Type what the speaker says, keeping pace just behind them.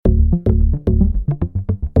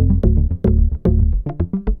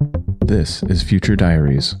This is Future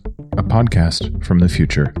Diaries, a podcast from the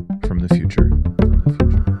future.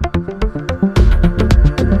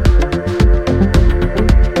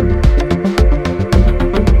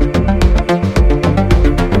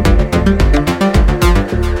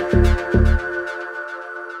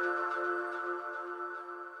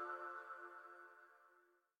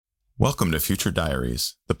 Welcome to Future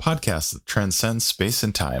Diaries, the podcast that transcends space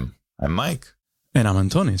and time. I'm Mike. And I'm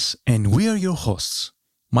Antonis, and we are your hosts.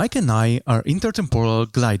 Mike and I are intertemporal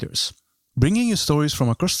gliders, bringing you stories from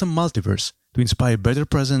across the multiverse to inspire better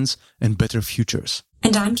presents and better futures.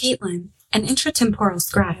 And I'm Caitlin, an intratemporal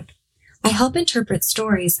scribe. I help interpret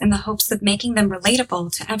stories in the hopes of making them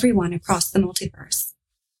relatable to everyone across the multiverse.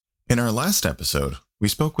 In our last episode, we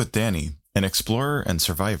spoke with Danny, an explorer and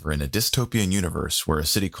survivor in a dystopian universe where a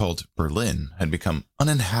city called Berlin had become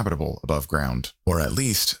uninhabitable above ground. Or at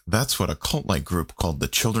least, that's what a cult-like group called the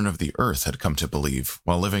Children of the Earth had come to believe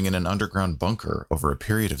while living in an underground bunker over a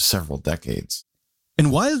period of several decades.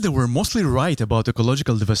 And while they were mostly right about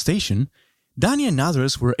ecological devastation, Danny and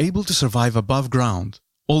others were able to survive above ground,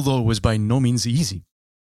 although it was by no means easy.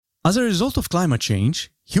 As a result of climate change,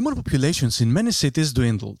 human populations in many cities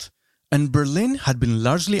dwindled, and Berlin had been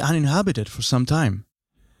largely uninhabited for some time.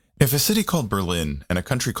 If a city called Berlin and a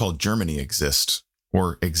country called Germany exist,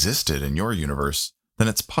 or existed in your universe, then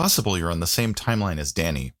it's possible you're on the same timeline as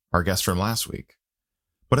Danny, our guest from last week.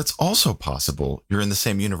 But it's also possible you're in the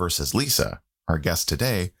same universe as Lisa, our guest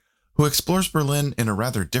today, who explores Berlin in a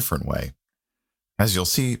rather different way. As you'll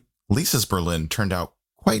see, Lisa's Berlin turned out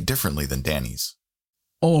quite differently than Danny's.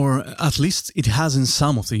 Or at least it has in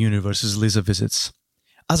some of the universes Lisa visits.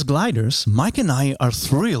 As gliders, Mike and I are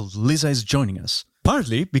thrilled Lisa is joining us,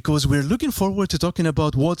 partly because we're looking forward to talking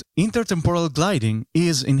about what intertemporal gliding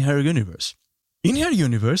is in her universe. In her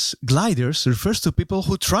universe, gliders refers to people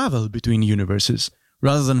who travel between universes,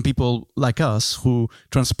 rather than people like us who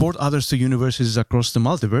transport others to universes across the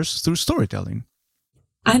multiverse through storytelling.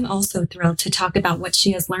 I'm also thrilled to talk about what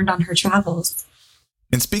she has learned on her travels.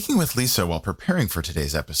 In speaking with Lisa while preparing for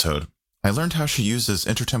today's episode, I learned how she uses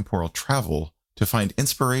intertemporal travel to find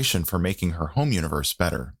inspiration for making her home universe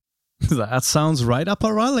better. That sounds right up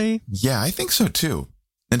our alley. Yeah, I think so too.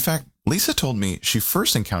 In fact, Lisa told me she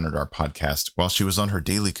first encountered our podcast while she was on her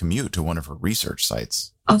daily commute to one of her research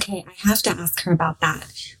sites. Okay, I have to ask her about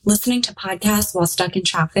that. Listening to podcasts while stuck in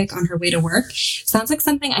traffic on her way to work sounds like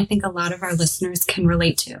something I think a lot of our listeners can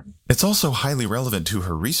relate to. It's also highly relevant to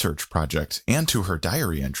her research project and to her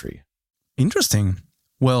diary entry. Interesting.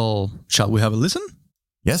 Well, shall we have a listen?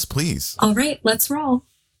 Yes, please. All right, let's roll.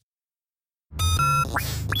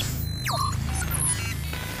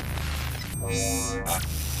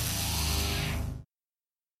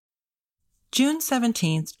 June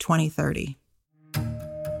 17th, 2030.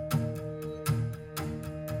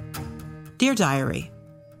 Dear Diary,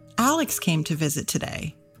 Alex came to visit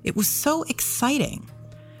today. It was so exciting.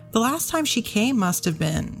 The last time she came must have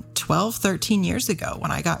been 12, 13 years ago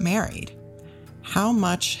when I got married. How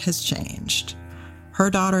much has changed? Her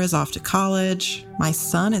daughter is off to college, my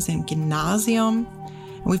son is in gymnasium,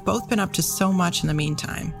 and we've both been up to so much in the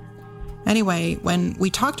meantime. Anyway, when we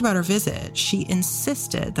talked about her visit, she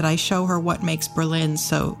insisted that I show her what makes Berlin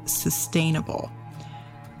so sustainable.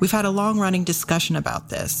 We've had a long-running discussion about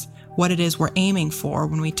this, what it is we're aiming for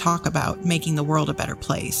when we talk about making the world a better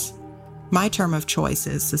place. My term of choice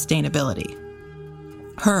is sustainability.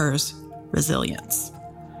 Hers, resilience.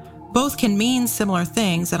 Both can mean similar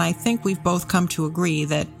things, and I think we've both come to agree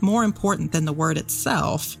that more important than the word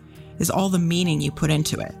itself is all the meaning you put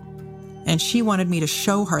into it. And she wanted me to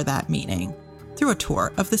show her that meaning through a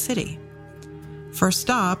tour of the city. First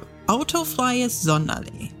stop, Autofreies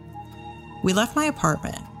Sonnenallee. We left my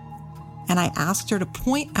apartment, and I asked her to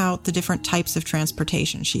point out the different types of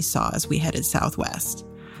transportation she saw as we headed southwest.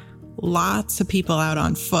 Lots of people out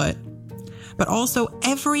on foot, but also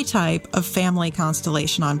every type of family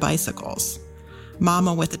constellation on bicycles.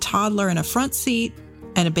 Mama with a toddler in a front seat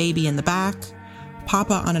and a baby in the back.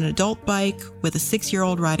 Papa on an adult bike with a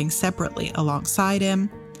 6-year-old riding separately alongside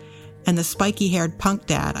him. And the spiky-haired punk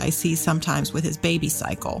dad I see sometimes with his baby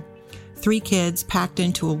cycle. 3 kids packed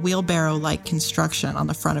into a wheelbarrow-like construction on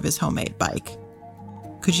the front of his homemade bike.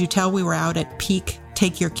 Could you tell we were out at peak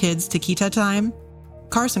take your kids to Kita time?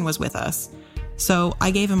 Carson was with us, so I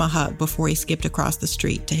gave him a hug before he skipped across the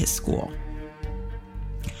street to his school.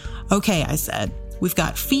 Okay, I said, we've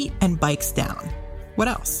got feet and bikes down. What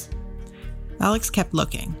else? Alex kept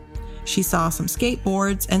looking. She saw some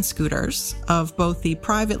skateboards and scooters of both the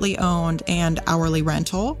privately owned and hourly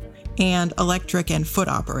rental and electric and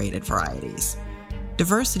foot-operated varieties.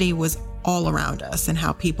 Diversity was all around us in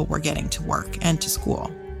how people were getting to work and to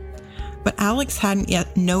school. But Alex hadn't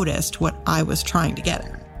yet noticed what I was trying to get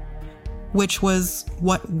at, which was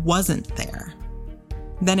what wasn't there.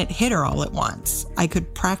 Then it hit her all at once. I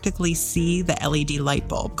could practically see the LED light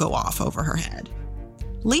bulb go off over her head.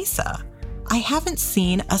 Lisa, I haven't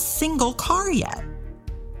seen a single car yet.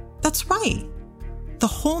 That's right. The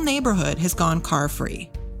whole neighborhood has gone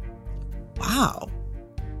car-free. Wow.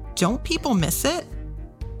 Don't people miss it?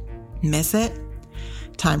 Miss it?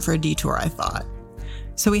 Time for a detour, I thought.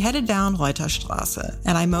 So we headed down Reuterstrasse,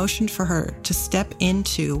 and I motioned for her to step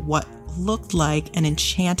into what looked like an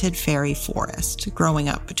enchanted fairy forest growing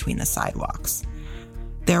up between the sidewalks.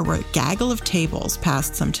 There were a gaggle of tables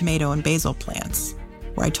past some tomato and basil plants,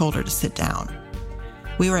 where I told her to sit down.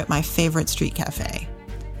 We were at my favorite street cafe,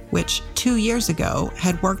 which 2 years ago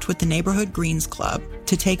had worked with the Neighborhood Greens Club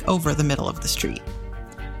to take over the middle of the street.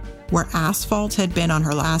 Where asphalt had been on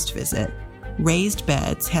her last visit, raised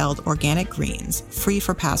beds held organic greens free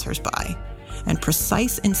for passersby, and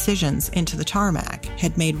precise incisions into the tarmac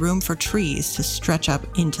had made room for trees to stretch up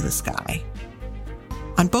into the sky.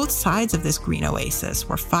 On both sides of this green oasis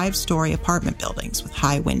were 5-story apartment buildings with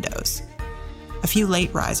high windows. A few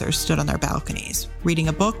late risers stood on their balconies, reading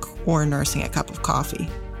a book or nursing a cup of coffee.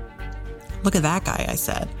 "Look at that guy," I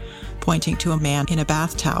said, pointing to a man in a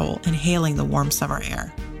bath towel inhaling the warm summer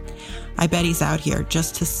air. "I bet he's out here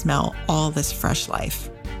just to smell all this fresh life.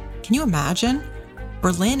 Can you imagine?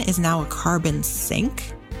 Berlin is now a carbon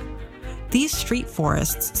sink? These street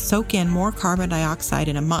forests soak in more carbon dioxide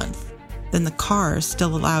in a month than the cars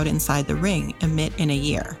still allowed inside the ring emit in a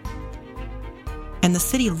year. And the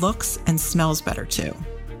city looks and smells better too."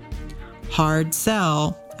 "Hard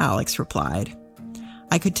sell," Alex replied.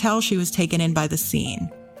 I could tell she was taken in by the scene,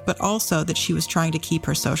 but also that she was trying to keep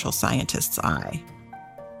her social scientist's eye.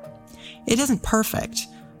 "It isn't perfect,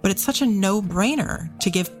 but it's such a no-brainer to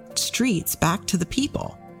give streets back to the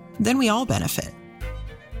people. Then we all benefit."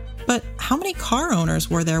 "But how many car owners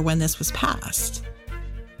were there when this was passed?"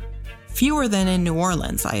 "Fewer than in New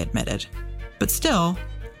Orleans," I admitted. "But still,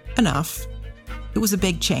 enough. It was a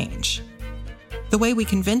big change. The way we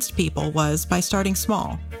convinced people was by starting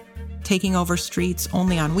small, taking over streets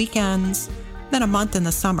only on weekends, then a month in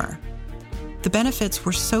the summer. The benefits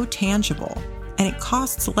were so tangible, and it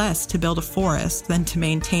costs less to build a forest than to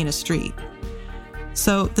maintain a street.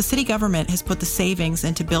 So the city government has put the savings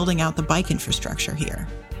into building out the bike infrastructure here.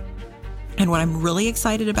 And what I'm really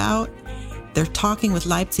excited about, they're talking with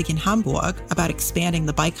Leipzig and Hamburg about expanding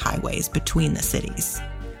the bike highways between the cities."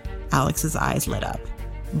 Alex's eyes lit up.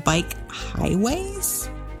 "Bike highways?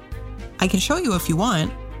 I can show you if you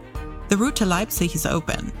want. The route to Leipzig is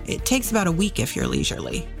open. It takes about a week if you're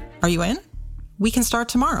leisurely. Are you in? We can start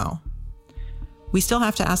tomorrow." "We still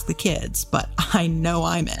have to ask the kids, but I know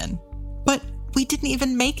I'm in." "But we didn't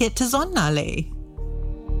even make it to Sonnenallee."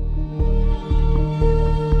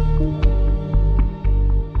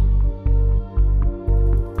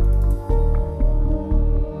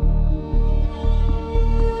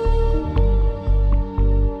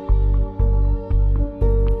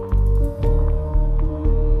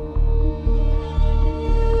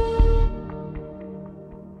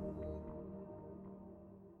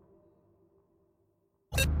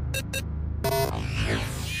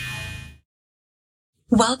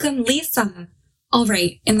 Welcome, Lisa. All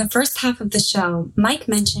right, in the first half of the show, Mike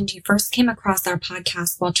mentioned you first came across our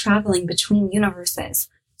podcast while traveling between universes.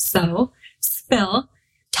 So, spill,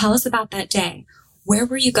 tell us about that day. Where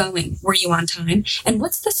were you going? Were you on time? And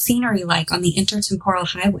what's the scenery like on the intertemporal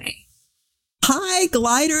highway? Hi,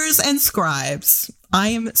 gliders and scribes. I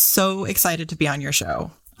am so excited to be on your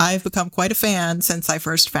show. I've become quite a fan since I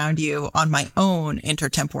first found you on my own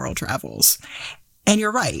intertemporal travels. And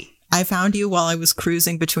you're right. I found you while I was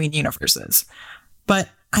cruising between universes. But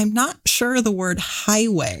I'm not sure the word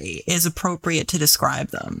highway is appropriate to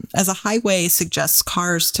describe them, as a highway suggests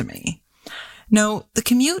cars to me. No, the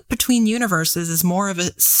commute between universes is more of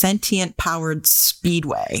a sentient-powered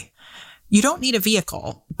speedway. You don't need a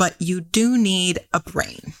vehicle, but you do need a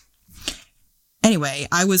brain. Anyway,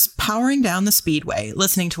 I was powering down the speedway,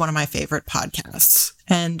 listening to one of my favorite podcasts.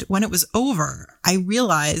 And when it was over, I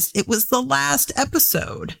realized it was the last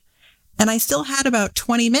episode. And I still had about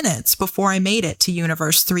 20 minutes before I made it to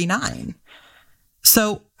Universe 39.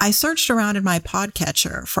 So I searched around in my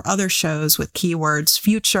podcatcher for other shows with keywords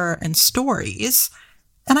future and stories,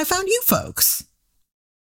 and I found you folks.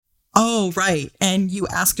 Oh, right. And you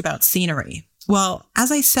asked about scenery. Well,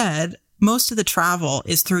 as I said, most of the travel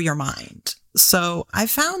is through your mind. So I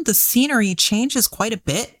found the scenery changes quite a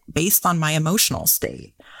bit based on my emotional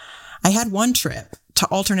state. I had one trip to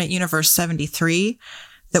alternate universe 73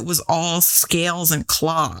 that was all scales and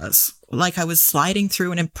claws, like I was sliding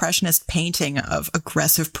through an impressionist painting of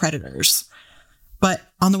aggressive predators. But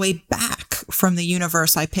on the way back from the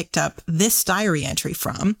universe I picked up this diary entry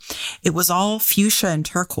from, it was all fuchsia and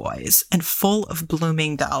turquoise and full of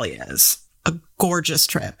blooming dahlias. A gorgeous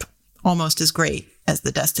trip, almost as great as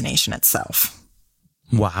the destination itself.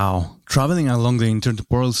 Wow, traveling along the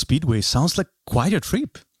Intertemporal Speedway sounds like quite a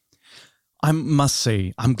trip. I must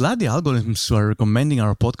say, I'm glad the algorithms are recommending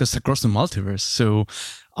our podcast across the multiverse, so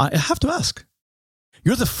I have to ask.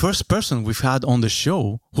 You're the first person we've had on the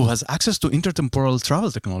show who has access to intertemporal travel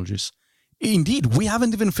technologies. Indeed, we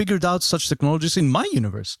haven't even figured out such technologies in my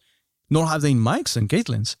universe, nor have they in Mike's and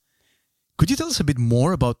Caitlin's. Could you tell us a bit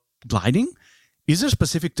more about gliding? Is there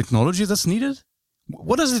specific technology that's needed?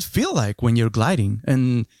 What does it feel like when you're gliding,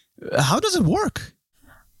 and how does it work?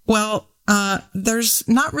 Well, there's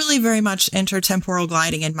not really very much intertemporal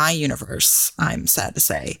gliding in my universe, I'm sad to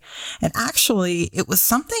say. And actually, it was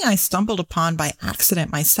something I stumbled upon by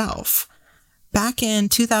accident myself. Back in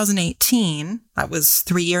 2018, that was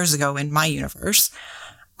 3 years ago in my universe,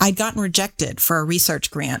 I'd gotten rejected for a research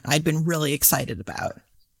grant I'd been really excited about.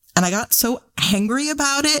 And I got so angry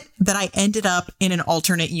about it that I ended up in an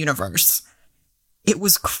alternate universe. It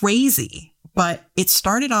was crazy, but it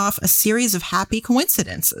started off a series of happy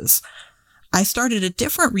coincidences. I started a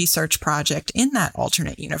different research project in that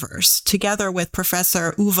alternate universe, together with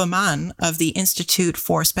Professor Uwe Mann of the Institute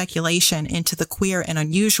for Speculation into the Queer and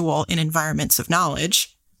Unusual in Environments of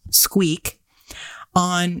Knowledge, SQUEAK,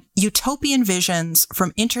 on utopian visions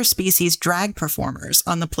from interspecies drag performers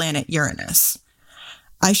on the planet Uranus.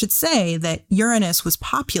 I should say that Uranus was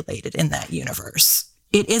populated in that universe.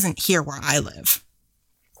 It isn't here where I live.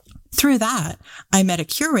 Through that, I met a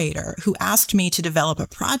curator who asked me to develop a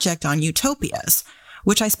project on utopias,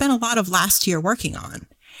 which I spent a lot of last year working on.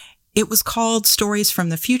 It was called Stories from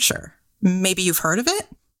the Future. Maybe you've heard of it?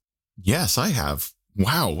 Yes, I have.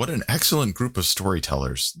 Wow, what an excellent group of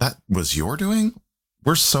storytellers. That was your doing?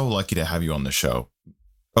 We're so lucky to have you on the show.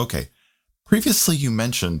 Okay, previously you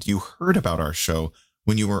mentioned you heard about our show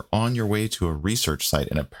when you were on your way to a research site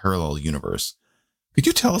in a parallel universe. Could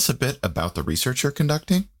you tell us a bit about the research you're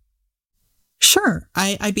conducting? Sure,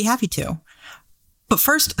 I'd be happy to. But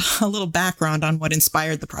first, a little background on what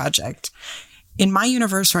inspired the project. In my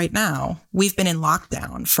universe right now, we've been in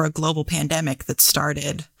lockdown for a global pandemic that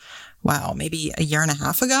started, maybe a year and a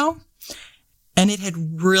half ago. And it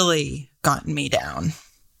had really gotten me down.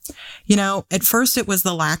 You know, at first it was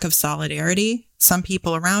the lack of solidarity, some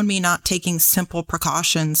people around me not taking simple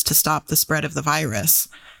precautions to stop the spread of the virus.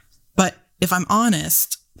 But if I'm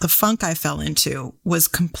honest, the funk I fell into was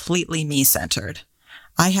completely me-centered.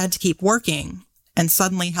 I had to keep working and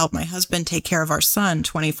suddenly help my husband take care of our son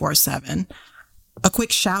 24/7. A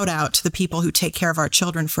quick shout out to the people who take care of our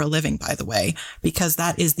children for a living, by the way, because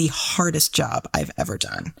that is the hardest job I've ever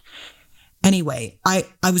done. Anyway, I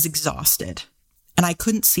was exhausted and I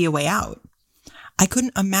couldn't see a way out. I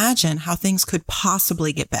couldn't imagine how things could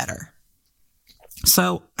possibly get better.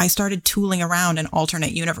 So I started tooling around in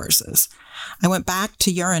alternate universes. I went back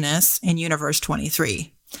to Uranus in Universe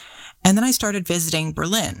 23. And then I started visiting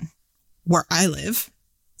Berlin, where I live,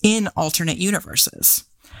 in alternate universes.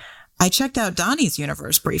 I checked out Donnie's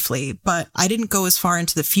universe briefly, but I didn't go as far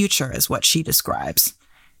into the future as what she describes.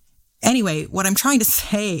 Anyway, what I'm trying to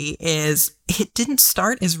say is it didn't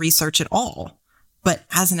start as research at all, but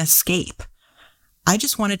as an escape. I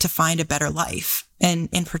just wanted to find a better life, and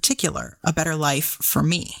in particular, a better life for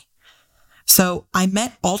me. So I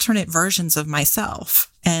met alternate versions of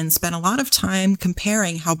myself and spent a lot of time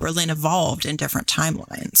comparing how Berlin evolved in different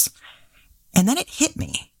timelines. And then it hit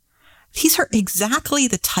me. These are exactly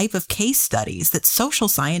the type of case studies that social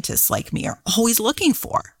scientists like me are always looking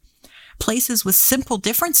for. Places with simple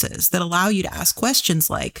differences that allow you to ask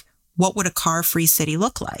questions like, what would a car-free city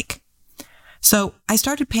look like? So I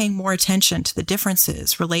started paying more attention to the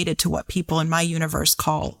differences related to what people in my universe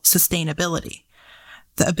call sustainability,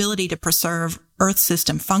 the ability to preserve Earth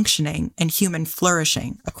system functioning and human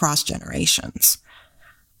flourishing across generations.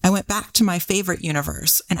 I went back to my favorite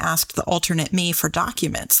universe and asked the alternate me for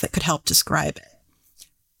documents that could help describe it.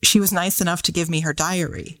 She was nice enough to give me her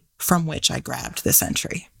diary, from which I grabbed this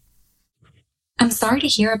entry. I'm sorry to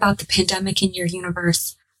hear about the pandemic in your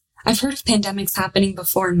universe. I've heard of pandemics happening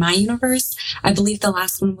before in my universe. I believe the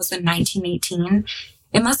last one was in 1918.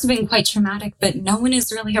 It must have been quite traumatic, but no one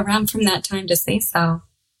is really around from that time to say so.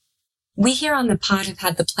 We here on the pod have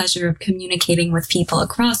had the pleasure of communicating with people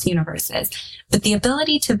across universes, but the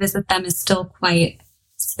ability to visit them is still quite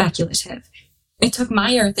speculative. It took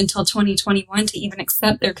my Earth until 2021 to even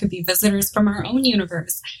accept there could be visitors from our own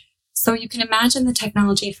universe. So you can imagine the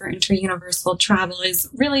technology for interuniversal travel is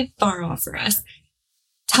really far off for us.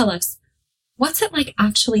 Tell us, what's it like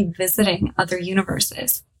actually visiting other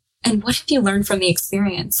universes? And what have you learned from the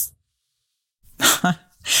experience?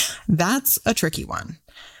 That's a tricky one.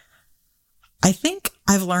 I think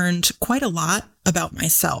I've learned quite a lot about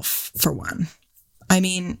myself, for one. I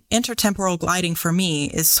mean, intertemporal gliding for me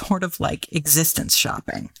is sort of like existence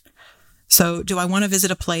shopping. So do I want to visit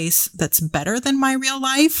a place that's better than my real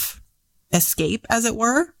life? Escape, as it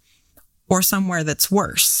were? Or somewhere that's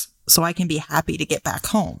worse, so I can be happy to get back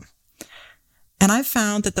home? And I've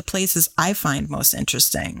found that the places I find most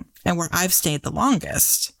interesting and where I've stayed the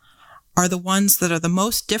longest are the ones that are the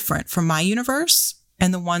most different from my universe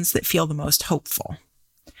and the ones that feel the most hopeful.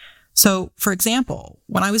 So, for example,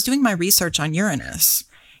 when I was doing my research on Uranus,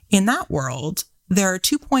 in that world, there are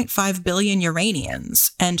 2.5 billion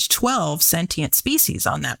Uranians and 12 sentient species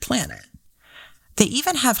on that planet. They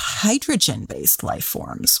even have hydrogen-based life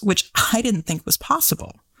forms, which I didn't think was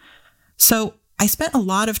possible. So I spent a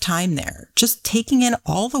lot of time there just taking in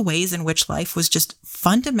all the ways in which life was just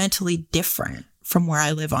fundamentally different from where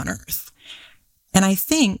I live on Earth. And I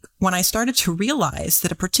think when I started to realize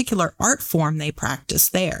that a particular art form they practice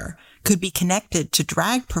there could be connected to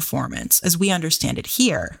drag performance as we understand it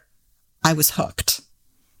here, I was hooked.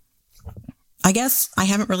 I guess I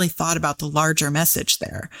haven't really thought about the larger message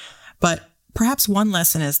there, but perhaps one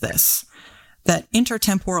lesson is this, that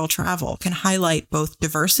intertemporal travel can highlight both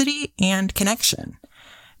diversity and connection,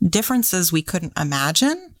 differences we couldn't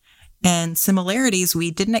imagine, and similarities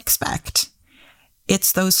we didn't expect.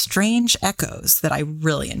 It's those strange echoes that I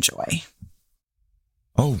really enjoy.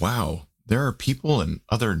 Oh, wow. There are people and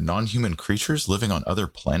other non-human creatures living on other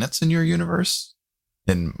planets in your universe?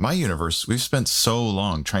 In my universe, we've spent so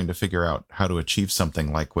long trying to figure out how to achieve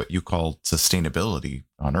something like what you call sustainability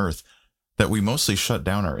on Earth that we mostly shut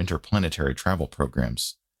down our interplanetary travel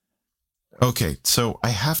programs. Okay, so I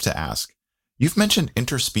have to ask, you've mentioned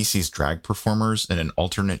interspecies drag performers in an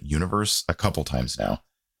alternate universe a couple times now.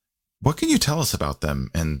 What can you tell us about them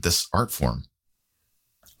and this art form?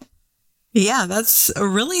 Yeah, that's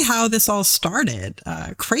really how this all started.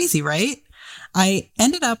 Crazy, right? I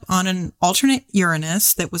ended up on an alternate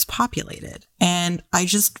Uranus that was populated, and I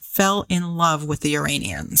just fell in love with the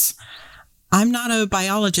Uranians. I'm not a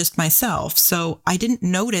biologist myself, so I didn't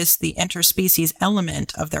notice the interspecies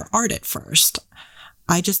element of their art at first.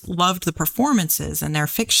 I just loved the performances and their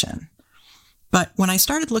fiction. But when I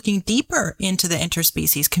started looking deeper into the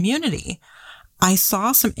interspecies community, I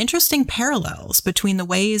saw some interesting parallels between the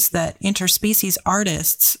ways that interspecies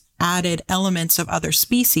artists added elements of other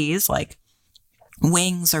species, like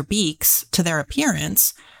wings or beaks, to their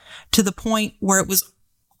appearance, to the point where it was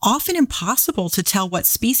often impossible to tell what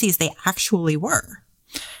species they actually were,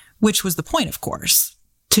 which was the point, of course,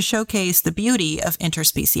 to showcase the beauty of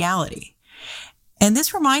interspeciality. And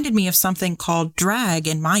this reminded me of something called drag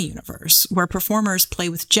in my universe, where performers play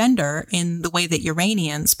with gender in the way that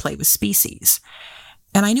Uranians play with species.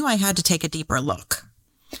 And I knew I had to take a deeper look.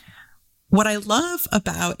 What I love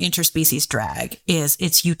about interspecies drag is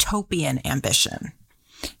its utopian ambition.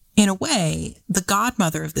 In a way, the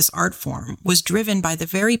godmother of this art form was driven by the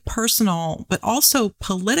very personal but also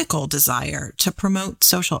political desire to promote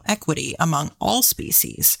social equity among all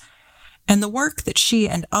species. And the work that she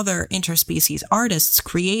and other interspecies artists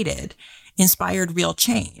created inspired real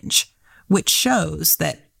change, which shows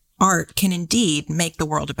that art can indeed make the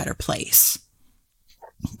world a better place.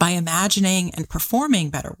 By imagining and performing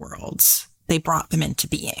better worlds, they brought them into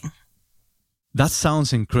being. That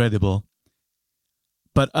sounds incredible.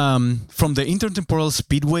 But from the intertemporal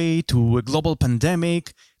speedway to a global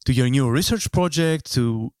pandemic to your new research project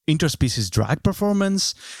to interspecies drag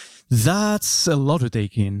performance, that's a lot to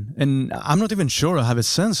take in. And I'm not even sure I have a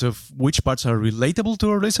sense of which parts are relatable to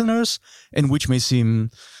our listeners and which may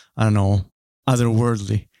seem, I don't know,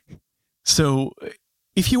 otherworldly. So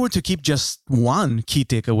if you were to keep just one key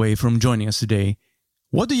takeaway from joining us today,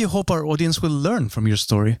 what do you hope our audience will learn from your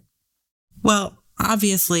story? Well,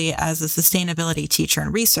 obviously, as a sustainability teacher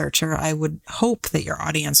and researcher, I would hope that your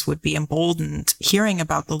audience would be emboldened hearing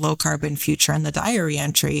about the low-carbon future and the diary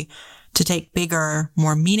entry to take bigger,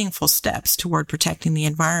 more meaningful steps toward protecting the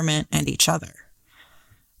environment and each other.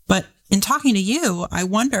 But in talking to you, I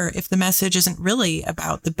wonder if the message isn't really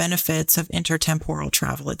about the benefits of intertemporal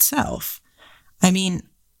travel itself. I mean,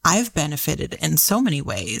 I've benefited in so many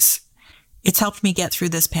ways. It's helped me get through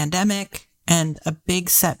this pandemic and a big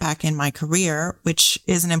setback in my career, which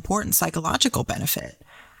is an important psychological benefit.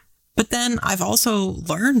 But then I've also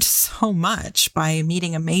learned so much by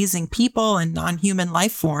meeting amazing people and non-human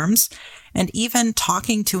life forms, and even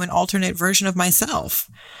talking to an alternate version of myself.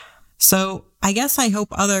 So I guess I hope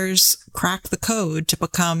others crack the code to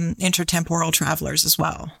become intertemporal travelers as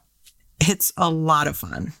well. It's a lot of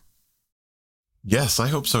fun. Yes, I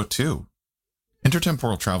hope so too.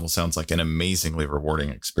 Intertemporal travel sounds like an amazingly rewarding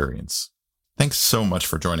experience. Thanks so much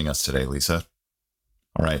for joining us today, Lisa.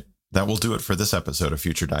 All right, that will do it for this episode of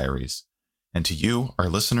Future Diaries. And to you, our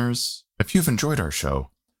listeners, if you've enjoyed our show,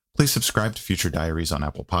 please subscribe to Future Diaries on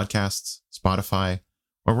Apple Podcasts, Spotify,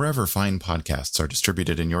 or wherever fine podcasts are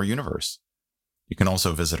distributed in your universe. You can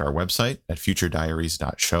also visit our website at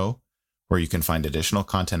futurediaries.show, where you can find additional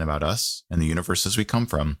content about us and the universes we come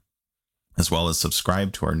from, as well as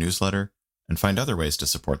subscribe to our newsletter and find other ways to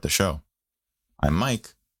support the show. I'm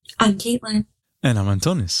Mike. I'm Caitlin. And I'm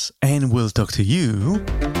Antonis. And we'll talk to you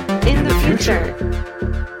in the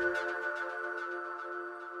future.